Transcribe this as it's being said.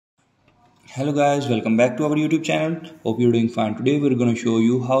Hello guys, welcome back to our YouTube channel. Hope you're doing fine. Today we're going to show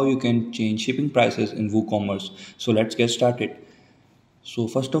you how you can change shipping prices in WooCommerce. So let's get started. So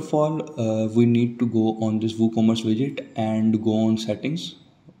first of all, we need to go on this WooCommerce widget and go on settings.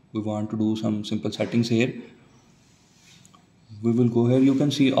 We want to do some simple settings here. We will go here. You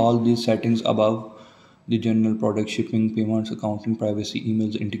can see all these settings above: the general, product, shipping, payments, accounting, privacy,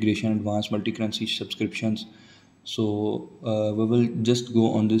 emails, integration, advanced, multi-currency, subscriptions. So we will just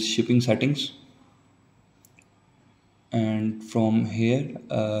go on this shipping settings, and from here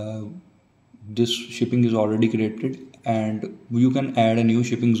this shipping is already created, and you can add a new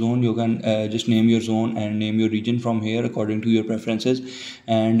shipping zone. You can just name your zone and name your region from here according to your preferences,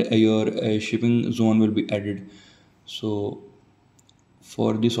 and your shipping zone will be added. So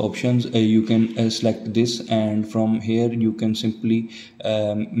for these options you can select this, and from here you can simply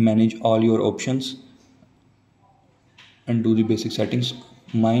manage all your options and do the basic settings.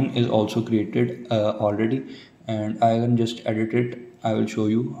 Mine is also created already, and I can just edit it. I will show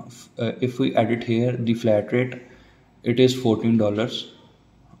you. If we edit here the flat rate, it is $14.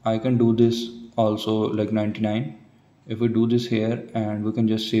 I can do this also like 99. If we do this here, and we can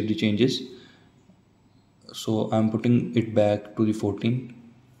just save the changes. So I'm putting it back to the 14.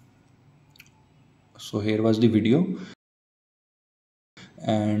 So here was the video,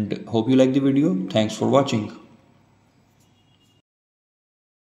 and hope you like the video. Thanks for watching.